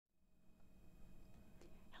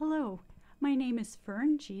Hello, my name is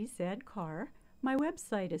Fern G. Carr. My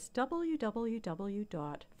website is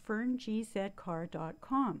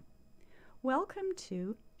www.ferngzcarr.com. Welcome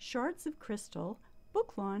to Shards of Crystal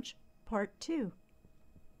Book Launch Part 2.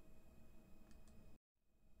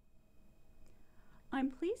 I'm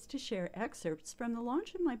pleased to share excerpts from the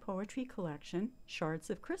launch of my poetry collection, Shards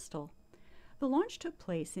of Crystal. The launch took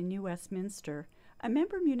place in New Westminster, a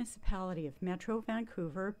member municipality of Metro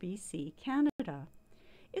Vancouver, BC, Canada.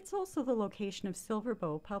 It's also the location of Silver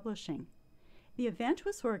Bow Publishing. The event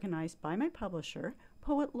was organized by my publisher,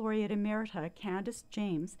 Poet Laureate Emerita Candace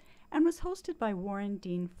James, and was hosted by Warren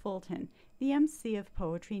Dean Fulton, the MC of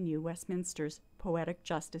Poetry New Westminster's Poetic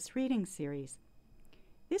Justice Reading Series.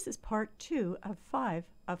 This is part 2 of 5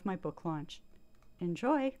 of my book launch.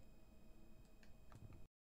 Enjoy!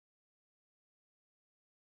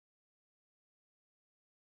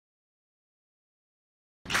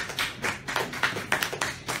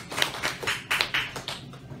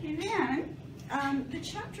 The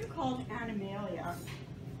chapter called Animalia,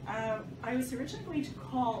 I was originally going to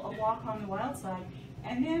call A Walk on the Wild Side,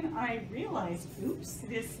 and then I realized, oops,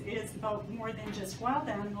 this is about more than just wild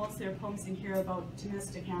animals. There are poems in here about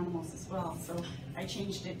domestic animals as well, so I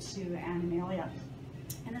changed it to Animalia.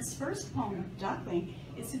 And this first poem, Duckling,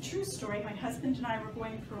 is a true story. My husband and I were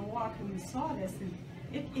going for a walk and we saw this, and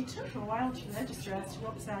it took a while to register as to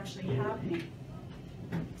what was actually happening.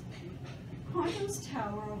 Condos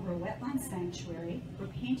tower over a wetland sanctuary where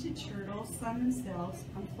painted turtles sun themselves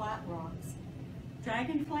on flat rocks.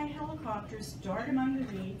 Dragonfly helicopters dart among the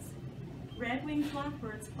reeds. Red-winged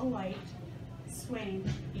blackbirds alight, swaying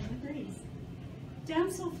in the breeze.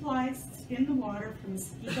 Damselflies spin the water from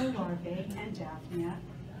mosquito larvae and daphnia.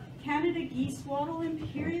 Canada geese waddle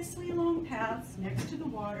imperiously along paths next to the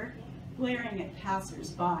water, glaring at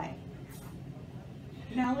passers-by.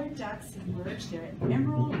 Mallard ducks emerge their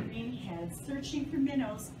emerald green heads, searching for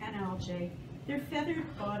minnows and algae, their feathered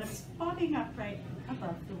bottoms bobbing upright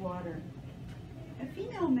above the water. A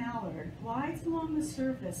female mallard glides along the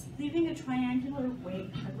surface, leaving a triangular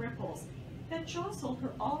wake of ripples that jostle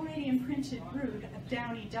her already imprinted brood of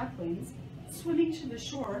downy ducklings, swimming to the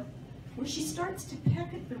shore, where she starts to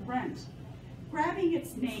peck at the runt, grabbing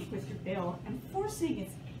its mate with her bill and forcing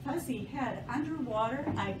its fuzzy head underwater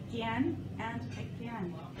again and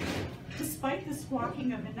again. Despite the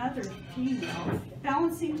squawking of another female,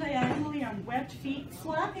 balancing diagonally on webbed feet,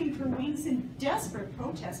 flapping her wings in desperate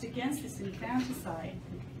protest against this infanticide.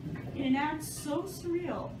 In an act so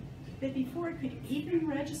surreal that before it could even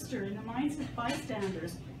register in the minds of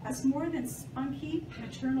bystanders as more than spunky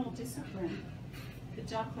maternal discipline, the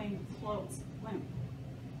duckling floats limp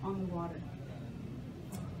on the water.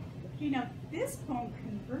 Now, this poem,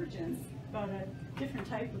 Convergence, about a different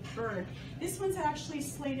type of bird, this one's actually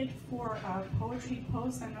slated for Poetry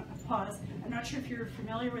Pause. I'm not sure if you're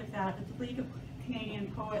familiar with that, but the League of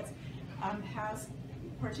Canadian Poets has,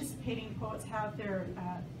 participating poets have their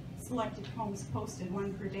selected poems posted,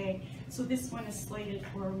 one per day. So this one is slated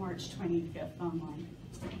for March 25th online,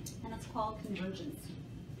 and it's called Convergence.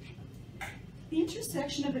 The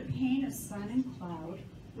intersection of a pane of sun and cloud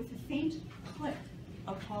with a faint click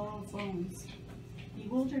of hollow bones,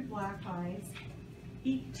 bewildered black eyes,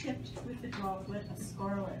 beak tipped with the droplet of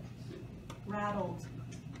scarlet, rattled,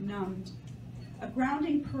 numbed, a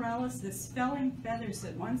grounding paralysis, felling feathers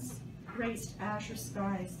that once graced azure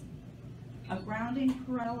skies, a grounding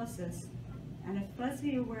paralysis, and a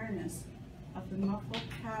fuzzy awareness of the muffled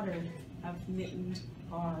patter of mittened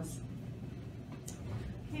paws.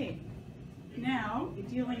 Okay, now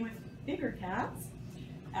dealing with bigger cats.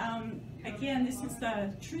 Again, this is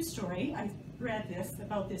the true story. I read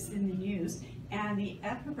about this in the news, and the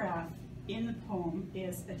epigraph in the poem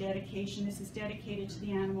is a dedication. This is dedicated to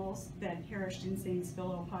the animals that perished in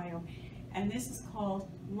Zanesville, Ohio, and this is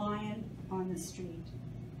called Lion on the Street.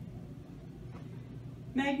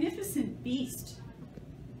 Magnificent beast,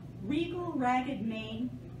 regal ragged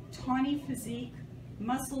mane, tawny physique,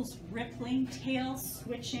 muscles rippling, tail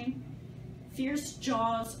switching, fierce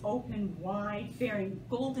jaws open wide, bearing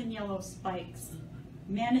golden yellow spikes,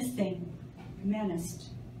 menacing, menaced.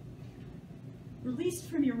 Released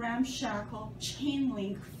from your ramshackle,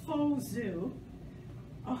 chain-link faux zoo,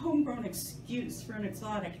 a homegrown excuse for an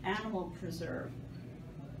exotic animal preserve,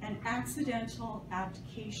 an accidental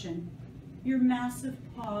abdication, your massive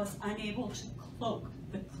paws unable to cloak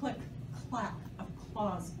the click-clack of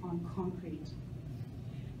claws on concrete.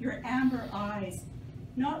 Your amber eyes,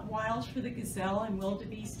 not wild for the gazelle and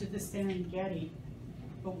wildebeest of the Serengeti,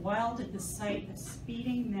 but wild at the sight of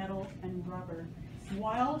speeding metal and rubber,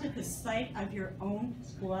 wild at the sight of your own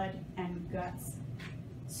blood and guts,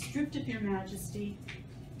 stripped of your majesty,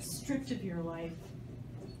 stripped of your life,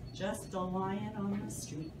 just a lion on the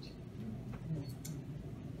street.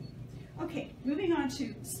 Okay, moving on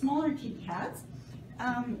to smaller kitty cats.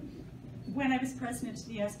 When I was president of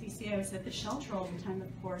the SPCA, I was at the shelter all the time,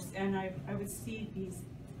 of course, and I would see these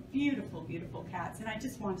beautiful, beautiful cats, and I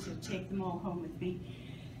just wanted to take them all home with me.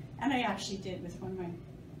 And I actually did with one of my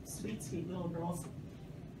sweet, sweet little girls.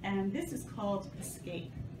 And this is called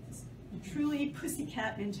Escape. It's truly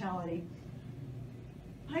pussycat mentality.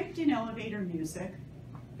 Piped in elevator music,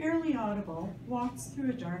 barely audible, walks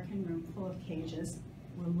through a darkened room full of cages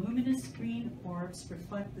where luminous green orbs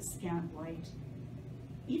reflect the scant light.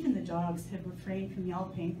 Even the dogs have refrained from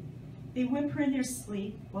yelping. They whimper in their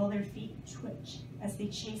sleep while their feet twitch as they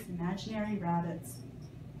chase imaginary rabbits.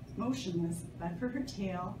 Motionless, but for her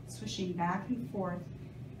tail swishing back and forth,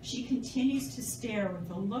 she continues to stare with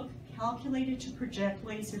a look calculated to project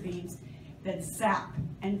laser beams that zap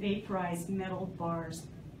and vaporize metal bars.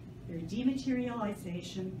 Their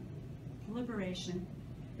dematerialization, liberation,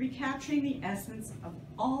 recapturing the essence of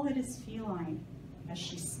all that is feline as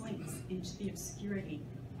she slinks into the obscurity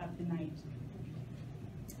of the night.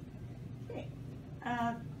 Okay,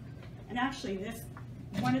 and actually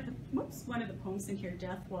one of the poems in here,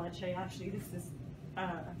 Death Watch, this is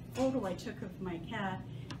a photo I took of my cat,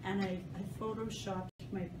 and I photoshopped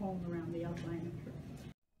my poem around the outline of her.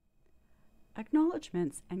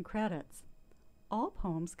 Acknowledgements and credits. All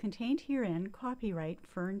poems contained herein copyright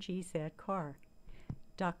Fern G. Carr.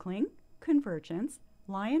 Duckling, Convergence,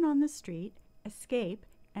 Lion on the Street, Escape,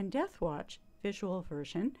 and Death Watch, visual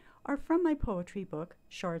version, are from my poetry book,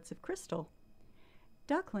 Shards of Crystal.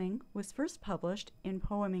 Duckling was first published in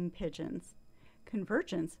Poeming Pigeons.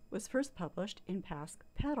 Convergence was first published in Pasque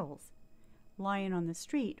Petals. Lion on the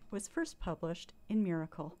Street was first published in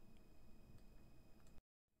Miracle.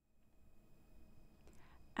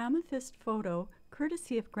 Amethyst photo,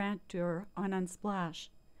 courtesy of Grant Durr on Unsplash.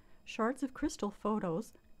 Shards of Crystal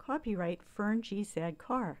photos, copyright Fern G.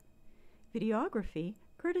 Carr. Videography,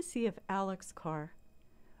 courtesy of Alex Carr.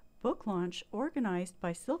 Book launch organized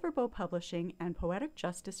by Silverbow Publishing and Poetic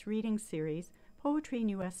Justice Reading Series, Poetry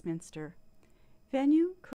New Westminster.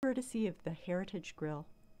 Venue, courtesy of the Heritage Grill.